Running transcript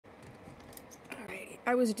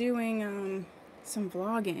I was doing some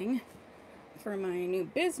vlogging for my new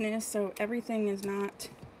business, so everything is not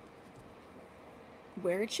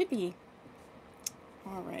where it should be.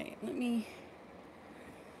 All right, let me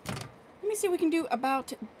see what we can do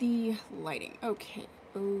about the lighting. Okay,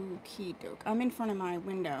 okie doke. I'm in front of my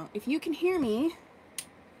window. If you can hear me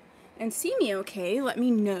and see me okay, let me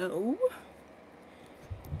know.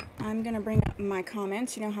 I'm gonna bring up my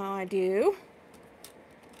comments. You know how I do.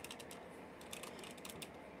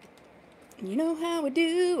 You know how I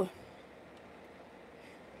do.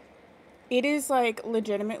 It is like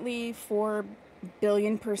legitimately 4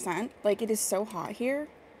 billion%. Like, it is so hot here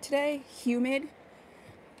today, humid.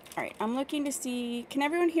 All right, I'm looking to see, can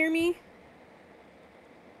everyone hear me?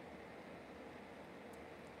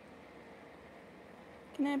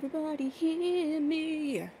 Can everybody hear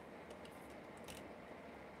me?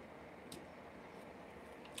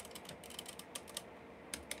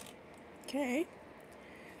 Okay.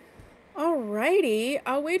 Alrighty,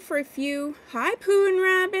 I'll wait for a few. Hi, Pooh and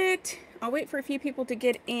Rabbit. I'll wait for a few people to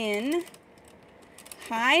get in.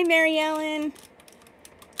 Hi, Mary Ellen.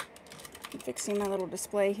 I'm fixing my little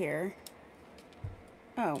display here.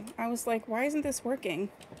 Oh, I was like, why isn't this working?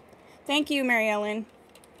 Thank you, Mary Ellen.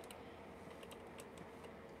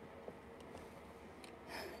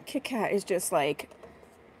 Kit Kat is just like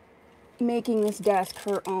making this desk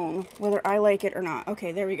her own, whether I like it or not.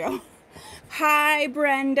 Okay, there we go. Hi,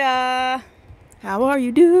 Brenda. How are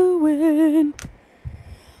you doing?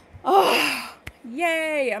 Oh,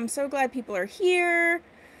 yay. I'm so glad people are here.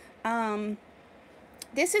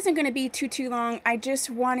 This isn't going to be too long. I just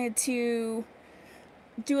wanted to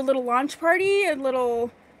do a little launch party, a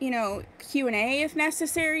little, you know, Q&A if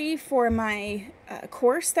necessary for my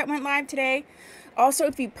course that went live today. Also,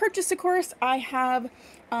 if you purchase a course, I have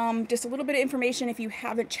just a little bit of information. If you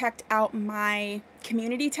haven't checked out my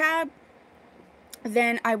community tab,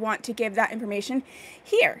 then I want to give that information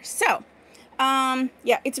here. So,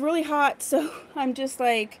 yeah, it's really hot, so I'm just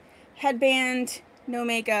like headband, no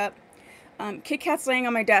makeup. Kit Kat's laying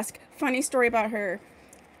on my desk. Funny story about her.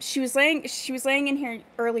 She was laying in here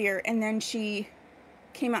earlier, and then she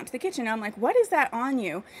came out to the kitchen. I'm like, what is that on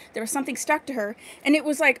you? There was something stuck to her, and it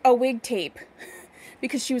was like a wig tape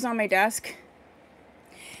because she was on my desk.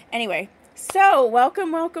 Anyway, so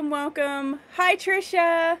welcome. Hi,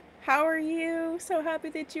 Trisha. How are you? So happy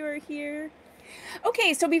that you are here.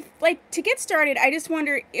 Okay, so to get started, I just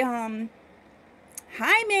wonder,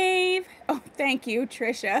 hi, Maeve. Oh, thank you,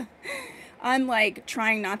 Trisha. I'm like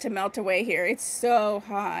trying not to melt away here. It's so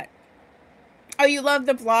hot. Oh, you love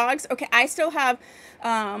the vlogs? Okay, I still have,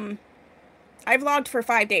 I vlogged for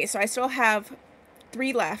 5 days, so I still have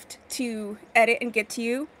 3 left to edit and get to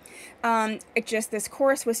you. This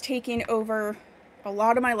course was taking over a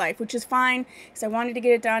lot of my life, which is fine because I wanted to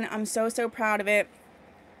get it done. I'm so proud of it.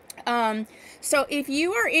 So if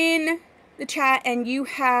you are in the chat and you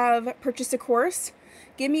have purchased a course,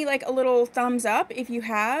 give me like a little thumbs up if you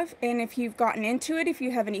have, and if you've gotten into it, if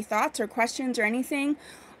you have any thoughts or questions or anything,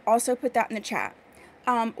 also put that in the chat.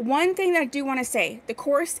 One thing that I do want to say, the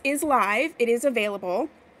course is live. It is available.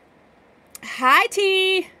 Hi,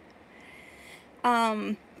 T.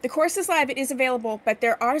 The course is live. It is available, but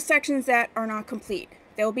there are sections that are not complete.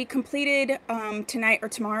 They'll be completed tonight or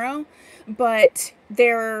tomorrow, but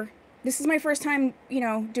this is my first time, you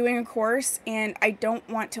know, doing a course, and I don't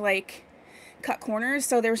want to like cut corners,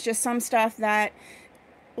 so there's just some stuff that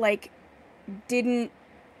like didn't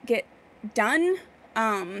get done.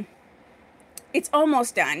 It's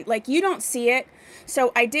almost done. Like, you don't see it,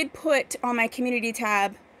 so I did put on my community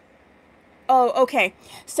tab. Oh, okay.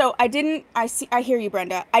 So I hear you,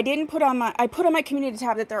 Brenda. I put on my community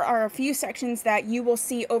tab that there are a few sections that you will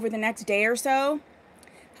see over the next day or so.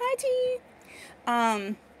 Hi,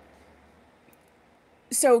 T.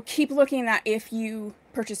 So keep looking at that if you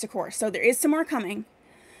purchase a course. So there is some more coming.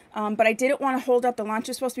 But I didn't want to hold up. The launch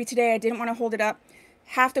is supposed to be today. I didn't want to hold it up.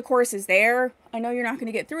 Half the course is there. I know you're not going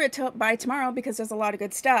to get through it by tomorrow because there's a lot of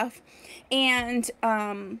good stuff. And,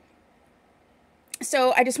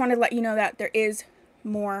 so I just wanted to let you know that there is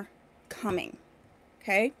more coming.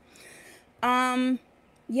 Okay.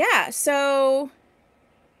 Yeah. So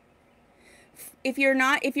if you're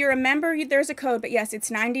a member, there's a code, but yes,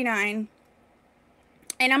 it's $99.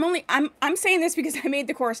 And I'm saying this because I made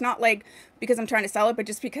the course, not like because I'm trying to sell it, but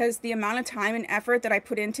just because the amount of time and effort that I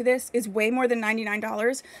put into this is way more than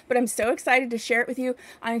 $99. But I'm so excited to share it with you.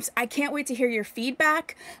 I can't wait to hear your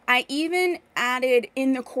feedback. I even added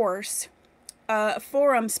in the course a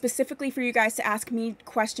forum specifically for you guys to ask me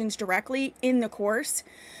questions directly in the course.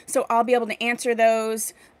 So I'll be able to answer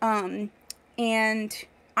those. And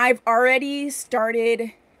I've already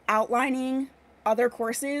started outlining other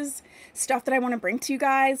courses, stuff that I want to bring to you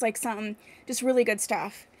guys, like some just really good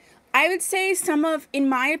stuff. I would say some of, in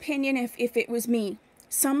my opinion, if it was me,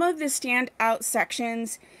 some of the standout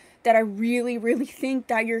sections that I really, really think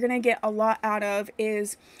that you're going to get a lot out of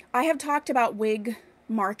is, I have talked about wig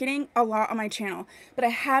marketing a lot on my channel, but I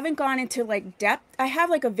haven't gone into like depth. I have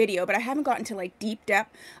like a video, but I haven't gotten to like deep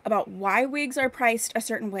depth about why wigs are priced a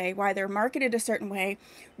certain way, why they're marketed a certain way,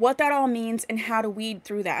 what that all means, and how to weed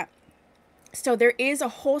through that. So there is a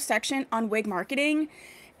whole section on wig marketing,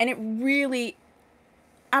 and it really,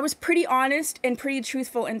 I was pretty honest and pretty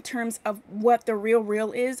truthful in terms of what the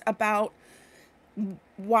real is about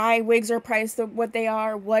why wigs are priced what they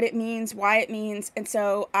are, what it means, why it means. And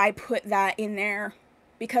so I put that in there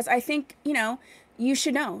because I think, you know, you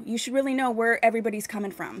should know. You should really know where everybody's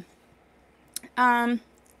coming from. Oh,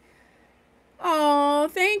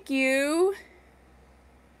 thank you.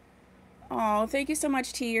 Oh, thank you so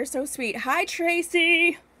much, T. You're so sweet. Hi,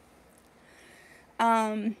 Tracy.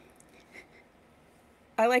 I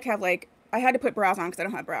like have like, I had to put brows on because I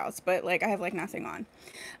don't have brows, but like I have like nothing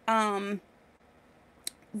on.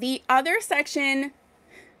 The other section,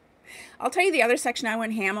 I'll tell you the other section I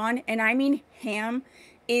went ham on, and I mean ham,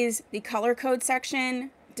 is the color code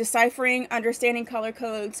section, deciphering, understanding color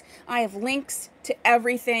codes. I have links to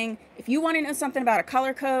everything. If you want to know something about a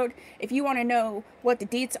color code, if you want to know what the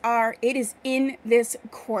Deets are, it is in this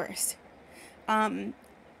course.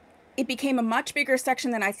 It became a much bigger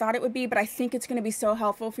section than I thought it would be, but I think it's going to be so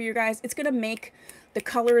helpful for you guys. It's going to make the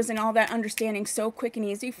colors and all that understanding so quick and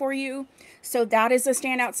easy for you. So that is a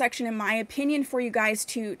standout section, in my opinion, for you guys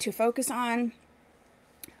to focus on.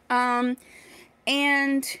 And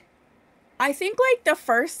I think like the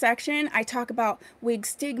first section, I talk about wig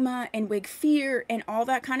stigma and wig fear and all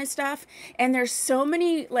that kind of stuff. And there's so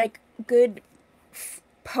many like good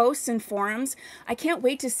posts and forums. I can't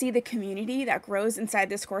wait to see the community that grows inside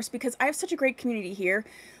this course because I have such a great community here.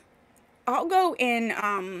 I'll go in,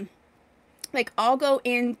 I'll go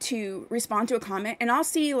in to respond to a comment and I'll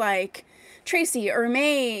see like Tracy or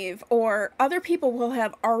Maeve or other people will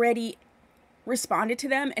have already responded to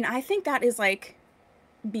them. And I think that is like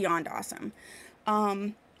beyond awesome.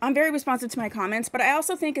 I'm very responsive to my comments, but I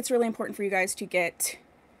also think it's really important for you guys to get,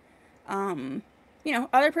 you know,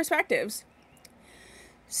 other perspectives.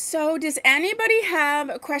 So does anybody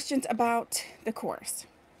have questions about the course?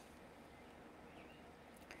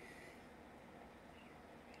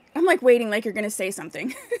 I'm like waiting like you're going to say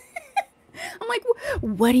something. I'm like,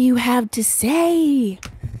 what do you have to say?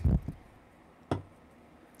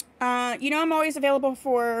 You know, I'm always available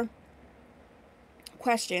for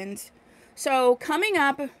questions. So coming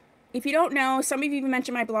up, if you don't know, some of you even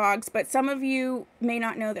mentioned my blogs, but some of you may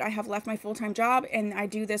not know that I have left my full-time job and I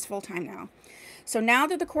do this full-time now. So now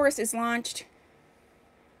that the course is launched,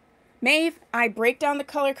 Maeve, I break down the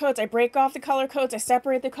color codes, I break off the color codes, I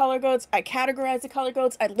separate the color codes, I categorize the color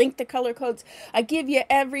codes, I link the color codes, I give you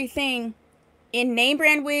everything in name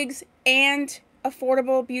brand wigs and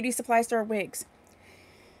affordable beauty supply store wigs.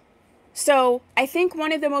 So I think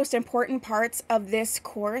one of the most important parts of this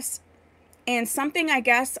course, and something I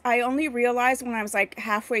guess I only realized when I was like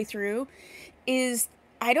halfway through, is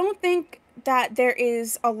I don't think that there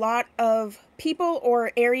is a lot of people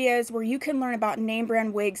or areas where you can learn about name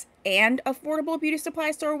brand wigs and affordable beauty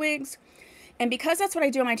supply store wigs. And because that's what I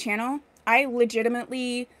do on my channel, I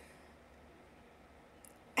legitimately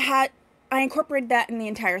I incorporated that in the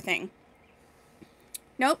entire thing.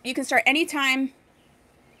 Nope, you can start anytime,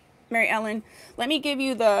 Mary Ellen. Let me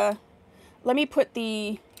put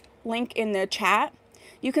the link in the chat.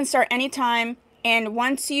 You can start anytime. And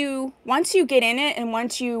once you get in it and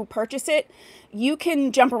once you purchase it, you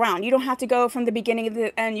can jump around. You don't have to go from the beginning to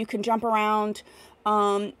the end. You can jump around.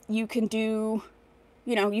 You can do,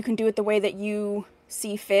 you know, you can do it the way that you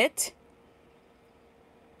see fit.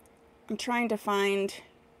 I'm trying to find,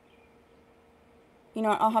 you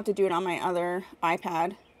know, I'll have to do it on my other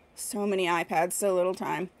iPad. So many iPads, so little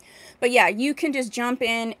time. But yeah, you can just jump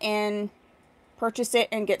in and purchase it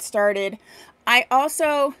and get started. I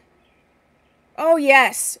also... Oh,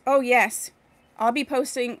 yes. Oh, yes. I'll be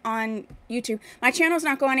posting on YouTube. My channel's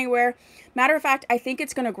not going anywhere. Matter of fact, I think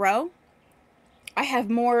it's going to grow. I have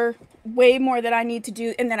way more that I need to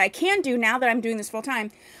do and that I can do now that I'm doing this full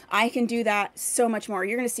time. I can do that so much more.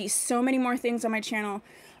 You're going to see so many more things on my channel.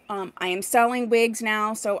 I am selling wigs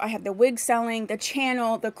now. So I have the wig selling, the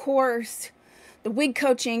channel, the course, the wig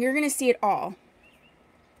coaching. You're going to see it all.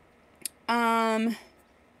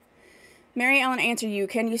 Mary Ellen answered you.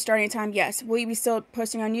 Can you start anytime? Yes. Will you be still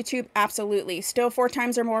posting on YouTube? Absolutely. Still 4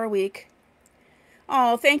 times or more a week.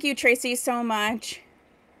 Oh, thank you, Tracy, so much.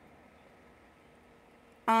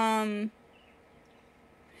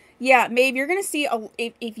 Yeah, Maeve, you're gonna see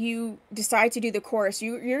if you decide to do the course,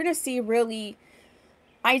 you're gonna see really.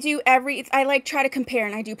 I like try to compare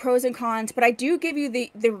and I do pros and cons, but I do give you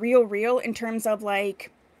the real in terms of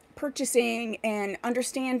like purchasing and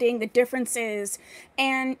understanding the differences.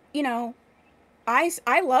 And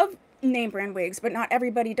I love name brand wigs, but not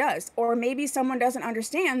everybody does. Or maybe someone doesn't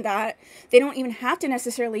understand that they don't even have to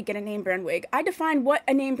necessarily get a name brand wig. I define what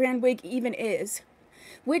a name brand wig even is,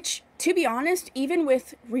 which, to be honest, even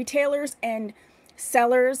with retailers and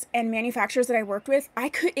sellers and manufacturers that I worked with,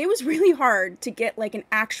 it was really hard to get like an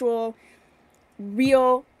actual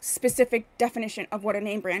real specific definition of what a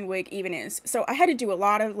name brand wig even is. So I had to do a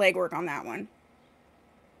lot of legwork on that one.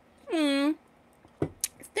 Thank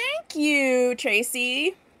you,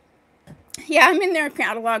 Tracy. Yeah, I'm in their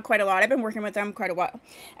catalog quite a lot. I've been working with them quite a while.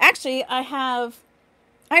 Actually, I have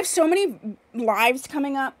so many lives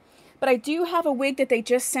coming up, but I do have a wig that they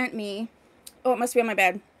just sent me. Oh, it must be on my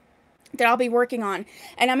bed. That I'll be working on.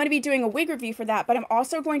 And I'm going to be doing a wig review for that, but I'm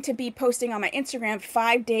also going to be posting on my Instagram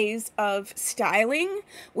 5 days of styling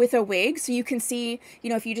with a wig. So you can see,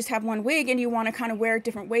 if you just have one wig and you want to kind of wear it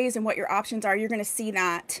different ways and what your options are, you're going to see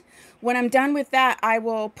that. When I'm done with that, I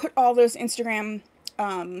will put all those Instagram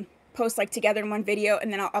posts like together in one video,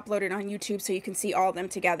 and then I'll upload it on YouTube so you can see all of them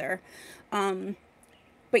together.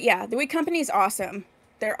 But yeah, the wig company is awesome.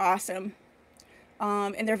 They're awesome.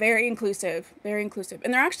 And they're very inclusive,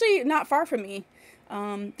 and they're actually not far from me.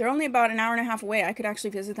 They're only about an hour and a half away. I could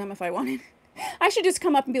actually visit them if I wanted. I should just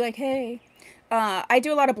come up and be like, hey. I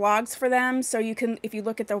do a lot of blogs for them, so you can, if you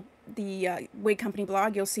look at the wig company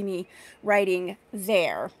blog, you'll see me writing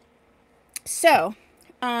there. So,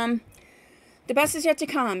 the best is yet to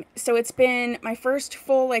come. So it's been my first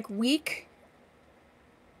full week.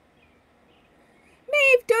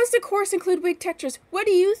 Maeve, does the course include wig textures? What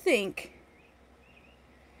do you think?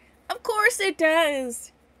 Of course it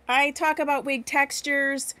does. I talk about wig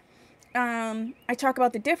textures. I talk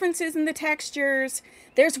about the differences in the textures.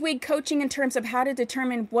 There's wig coaching in terms of how to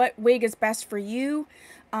determine what wig is best for you,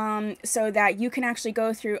 so that you can actually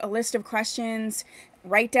go through a list of questions,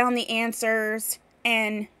 write down the answers,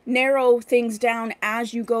 and narrow things down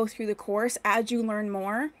as you go through the course, as you learn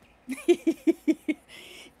more.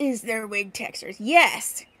 Is there wig textures?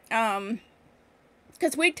 Yes.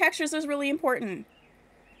 Because wig textures is really important.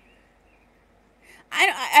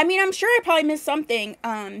 I mean, I'm sure I probably missed something.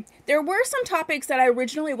 There were some topics that I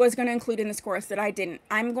originally was going to include in this course that I didn't.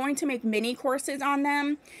 I'm going to make mini courses on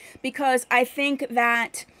them because I think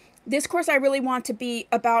that this course I really want to be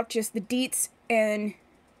about just the deets, and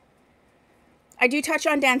I do touch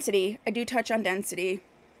on density.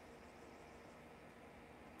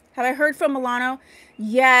 Have I heard from Milano?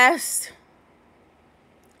 Yes.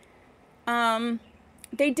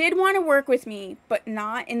 They did want to work with me, but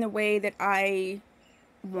not in the way that I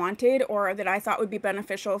wanted or that I thought would be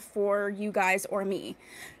beneficial for you guys or me.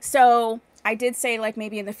 So I did say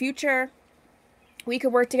maybe in the future we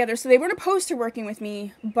could work together. So they weren't opposed to working with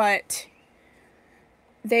me, but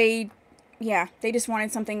they just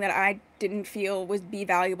wanted something that I didn't feel would be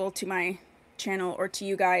valuable to my channel or to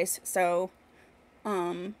you guys. So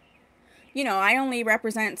I only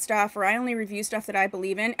represent stuff, or I only review stuff that I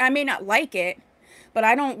believe in. I may not like it, but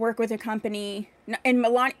I don't work with a company, and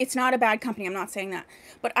Milan, it's not a bad company, I'm not saying that,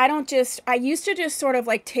 but I used to just sort of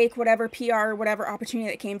take whatever PR or whatever opportunity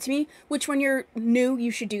that came to me, which when you're new,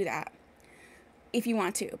 you should do that if you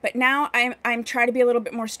want to. But now I'm trying to be a little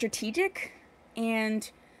bit more strategic, and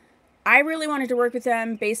I really wanted to work with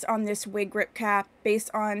them based on this wig grip cap, based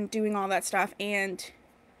on doing all that stuff, and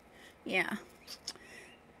yeah.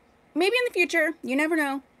 Maybe in the future, you never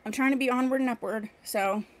know. I'm trying to be onward and upward,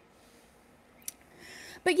 so.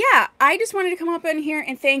 But yeah, I just wanted to come up in here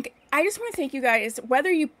and I just want to thank you guys,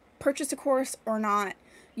 whether you purchase a course or not.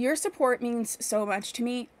 Your support means so much to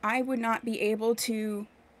me. I would not be able to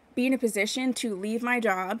be in a position to leave my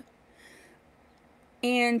job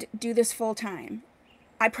and do this full time.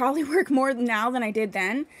 I probably work more now than I did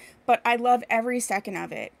then, but I love every second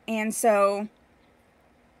of it. And so,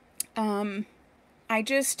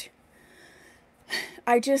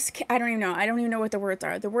 I don't even know. I don't even know what the words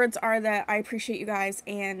are. The words are that I appreciate you guys,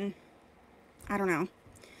 and I don't know.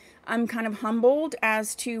 I'm kind of humbled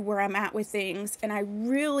as to where I'm at with things, and I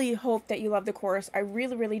really hope that you love the course. I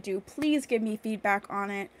really, really do. Please give me feedback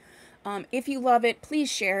on it. If you love it,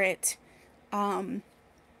 please share it.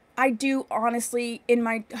 I do honestly, in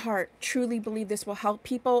my heart, truly believe this will help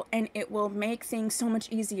people, and it will make things so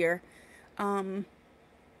much easier.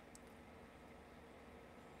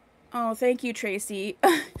 Oh, thank you, Tracy.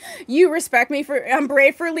 You respect me I'm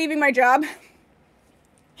brave for leaving my job.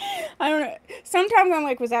 I don't know. Sometimes I'm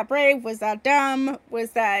like, was that brave? Was that dumb?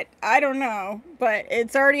 Was that, I don't know. But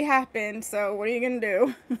it's already happened, so what are you going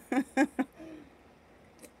to do?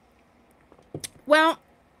 Well,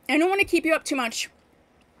 I don't want to keep you up too much.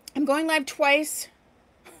 I'm going live twice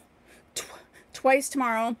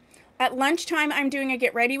tomorrow. At lunchtime, I'm doing a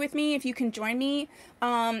get ready with me. If you can join me,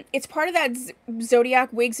 it's part of that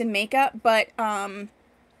Zodiac wigs and makeup. But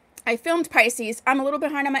I filmed Pisces. I'm a little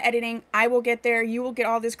behind on my editing. I will get there. You will get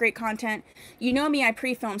all this great content. You know me, I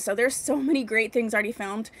pre-film, so there's so many great things already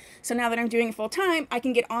filmed. So now that I'm doing it full time, I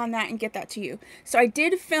can get on that and get that to you. So I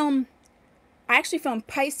actually filmed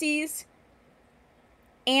Pisces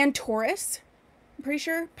and Taurus. I'm pretty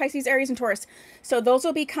sure Pisces, Aries, and Taurus. So those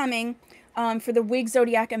will be coming for the wig,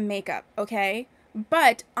 Zodiac, and makeup, okay?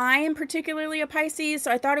 But I am particularly a Pisces,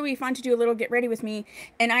 so I thought it would be fun to do a little get ready with me.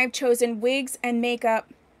 And I've chosen wigs and makeup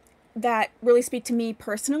that really speak to me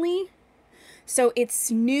personally. So it's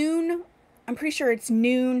noon. I'm pretty sure it's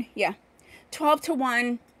noon. Yeah. 12 to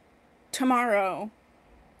 1 tomorrow,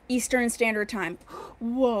 Eastern Standard Time.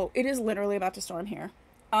 Whoa, it is literally about to storm here.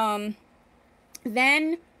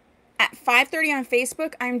 Then at 5:30 on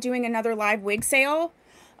Facebook, I'm doing another live wig sale.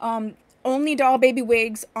 Only doll baby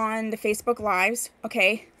wigs on the Facebook lives.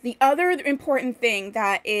 Okay. The other important thing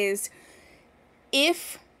that is,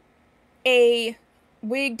 if a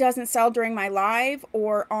wig doesn't sell during my live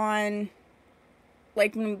or on,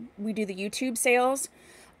 like, when we do the YouTube sales,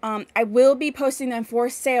 I will be posting them for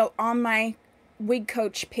sale on my wig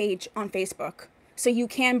coach page on Facebook. So you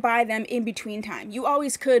can buy them in between time. You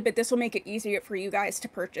always could, but this will make it easier for you guys to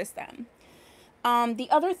purchase them. The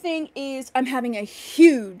other thing is I'm having a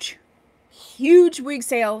huge wig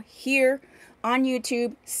sale here on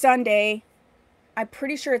YouTube Sunday. I'm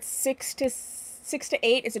pretty sure it's 6 to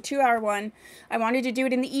 8. It's a 2-hour one. I wanted to do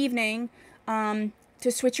it in the evening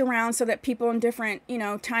to switch around so that people in different,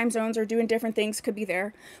 time zones or doing different things could be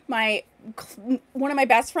there. One of my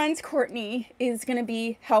best friends, Courtney, is going to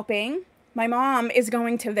be helping. My mom is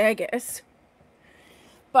going to Vegas.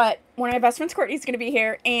 But one of my best friends, Courtney, is going to be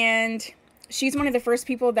here, and she's one of the first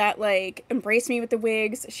people that, like, embraced me with the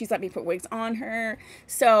wigs. She's let me put wigs on her.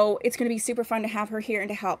 So it's going to be super fun to have her here and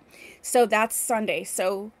to help. So that's Sunday.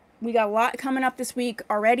 So we got a lot coming up this week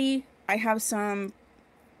already. I have some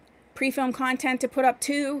pre-film content to put up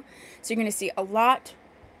too. So you're going to see a lot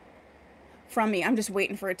from me. I'm just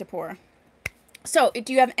waiting for it to pour. So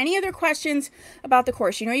do you have any other questions about the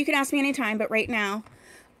course? You know, you can ask me anytime, but right now.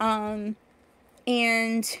 And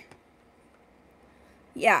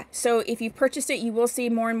yeah, so if you've purchased it, you will see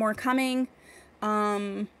more and more coming.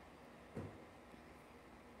 I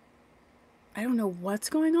don't know what's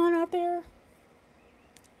going on out there.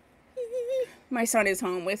 My son is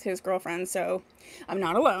home with his girlfriend, so I'm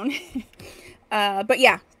not alone. But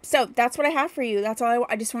yeah, so that's what I have for you. That's all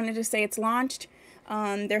I just wanted to say. It's launched.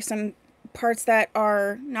 There's some parts that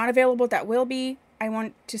are not available that will be. I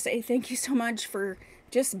want to say thank you so much for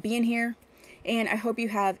just being here. And I hope you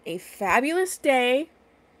have a fabulous day.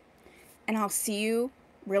 And I'll see you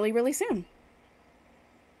really, really soon.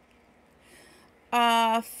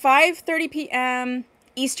 5:30 p.m.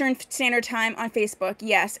 Eastern Standard Time on Facebook.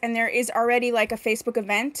 Yes, and there is already like a Facebook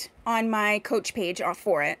event on my coach page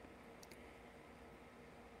for it.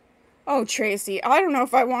 Oh, Tracy, I don't know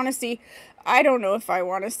if I want to see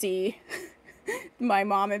my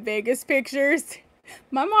mom in Vegas pictures.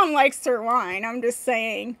 My mom likes her wine, I'm just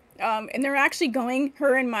saying. And they're actually going,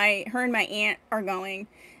 her and my aunt are going,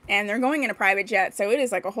 and they're going in a private jet, so it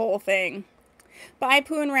is like a whole thing. Bye,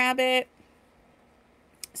 Pooh and Rabbit.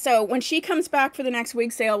 So when she comes back for the next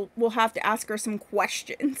wig sale, we'll have to ask her some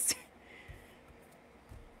questions.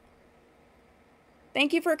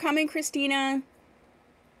 Thank you for coming, Christina.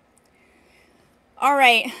 All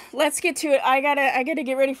right, let's get to it. I gotta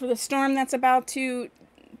get ready for the storm that's about to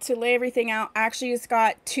lay everything out. I actually just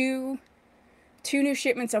got two new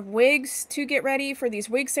shipments of wigs to get ready for these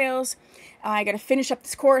wig sales. I gotta finish up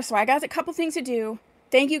this course, so I got a couple things to do.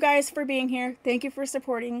 Thank you guys for being here. Thank you for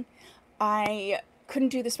supporting. I couldn't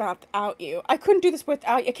do this without you. I couldn't do this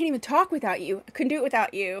without you. I can't even talk without you. I couldn't do it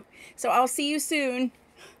without you. So I'll see you soon.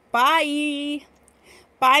 Bye.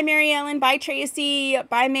 Bye, Mary Ellen. Bye, Tracy.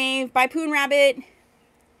 Bye, Maeve. Bye, Poon Rabbit.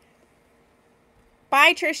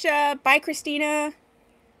 Bye, Trisha. Bye, Christina.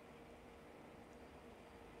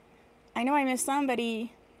 I know I missed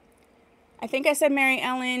somebody. I think I said Mary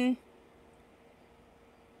Ellen.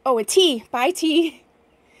 Oh, a T. Bye, T.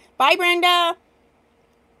 Bye, Brenda.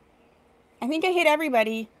 I think I hit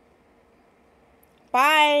everybody.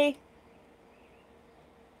 Bye.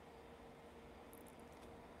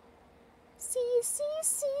 See you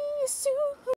soon.